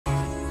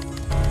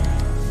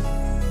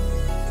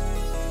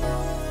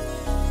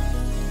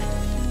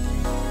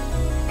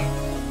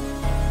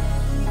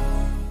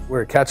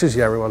where it catches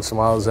you every once in a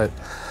while is that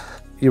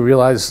you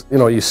realize,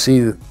 you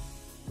see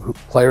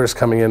players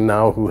coming in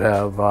now who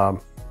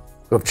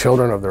have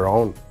children of their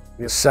own.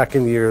 The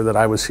second year that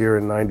I was here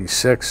in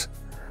 '96,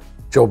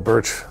 Joe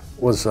Birch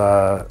was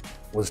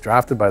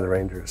drafted by the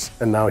Rangers,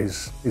 and now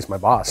he's my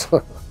boss.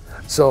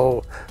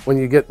 So when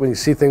you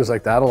see things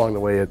like that along the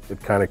way, it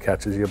kind of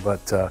catches you.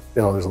 But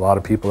there's a lot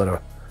of people that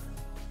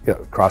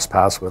are cross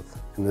paths with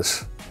in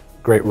this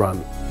great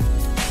run.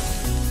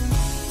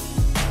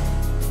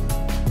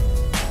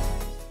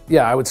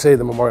 Yeah, I would say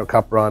the Memorial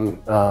Cup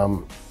run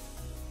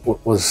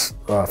was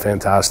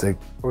fantastic.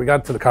 When we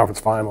got to the conference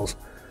finals,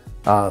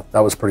 that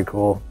was pretty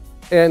cool.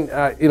 And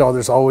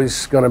there's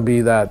always going to be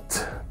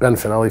that Ben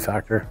Finelli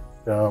factor.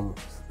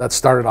 That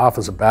started off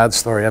as a bad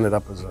story, ended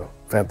up as a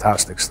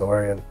fantastic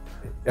story. And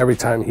every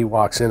time he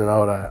walks in and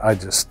out, I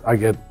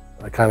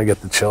kind of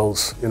get the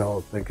chills,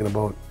 thinking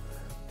about,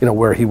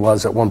 where he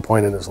was at one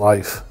point in his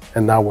life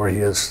and now where he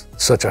is,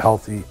 such a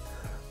healthy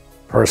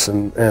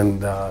person.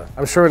 And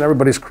I'm sure in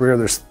everybody's career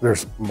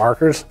there's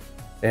markers,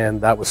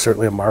 and that was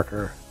certainly a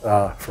marker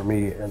for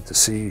me. And to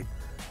see,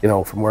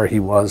 from where he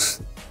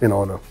was, in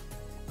a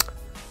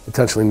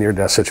potentially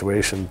near-death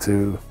situation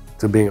to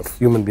being a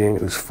human being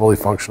who's fully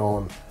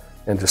functional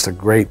and just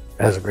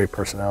has a great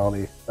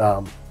personality.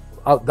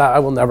 I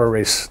will never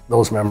erase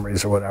those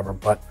memories or whatever,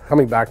 but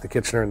coming back to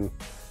Kitchener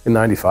in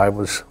 '95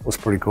 was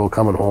pretty cool,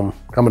 coming home,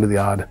 coming to the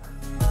Odd.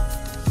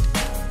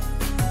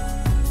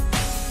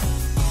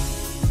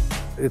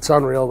 It's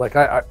unreal. Like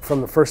from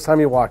the first time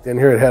you walked in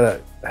here, it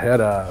had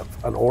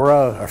an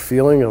aura, a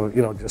feeling of,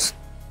 just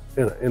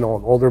an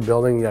older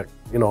building, yet,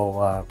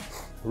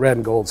 red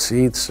and gold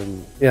seats.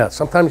 And yeah,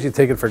 sometimes you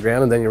take it for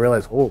granted, then you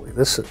realize, holy,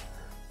 this is,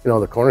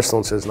 the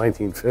cornerstone says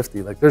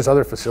 1950. Like there's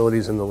other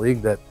facilities in the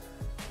league that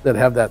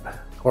have that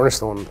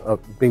cornerstone of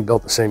being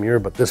built the same year,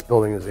 but this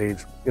building is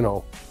aged,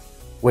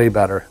 way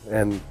better.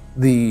 And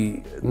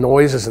the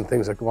noises and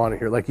things that go on in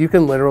here, like you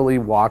can literally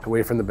walk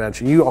away from the bench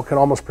and you can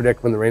almost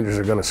predict when the Rangers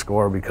are going to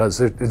score, because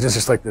it's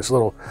just like this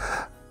little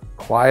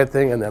quiet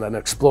thing and then an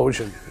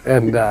explosion,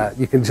 and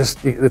you can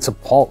it's a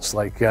pulse,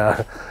 like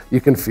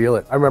you can feel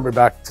it. I remember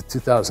back to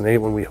 2008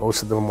 when we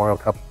hosted the Memorial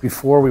Cup.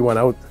 Before we went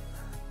out,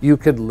 you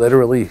could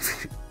literally,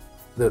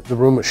 the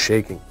room was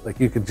shaking. Like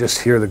you could just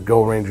hear the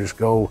 "Go Rangers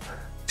Go"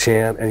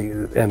 chant,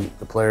 and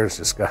the players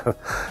just got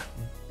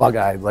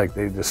bug-eyed, like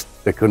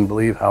they couldn't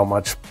believe how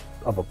much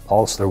of a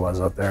pulse there was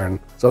out there. And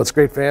so it's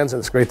great fans, and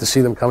it's great to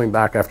see them coming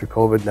back after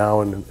COVID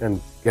now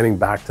and getting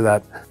back to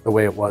that the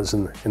way it was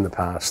in the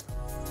past.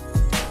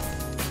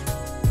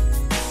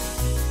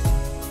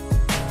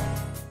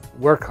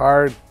 Work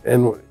hard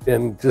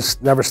and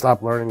just never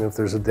stop learning. If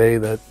there's a day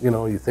that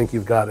you think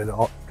you've got it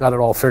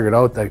all figured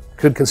out, that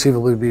could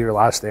conceivably be your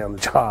last day on the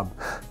job,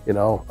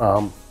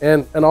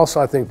 and also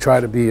I think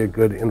try to be a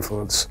good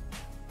influence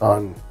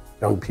on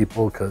young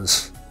people,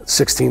 because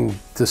 16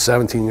 to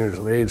 17 years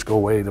of age go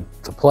away to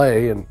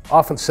play, and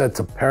often said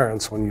to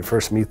parents when you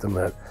first meet them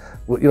that,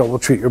 we'll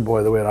treat your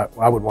boy the way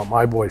I would want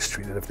my boys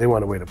treated if they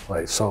went away to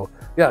play. So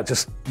yeah,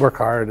 just work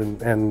hard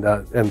and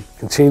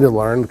continue to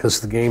learn, because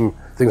the game,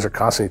 things are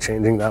constantly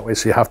changing that way.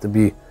 So you have to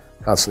be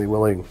constantly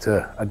willing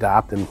to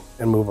adapt and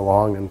move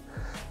along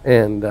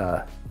and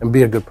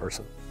be a good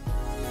person.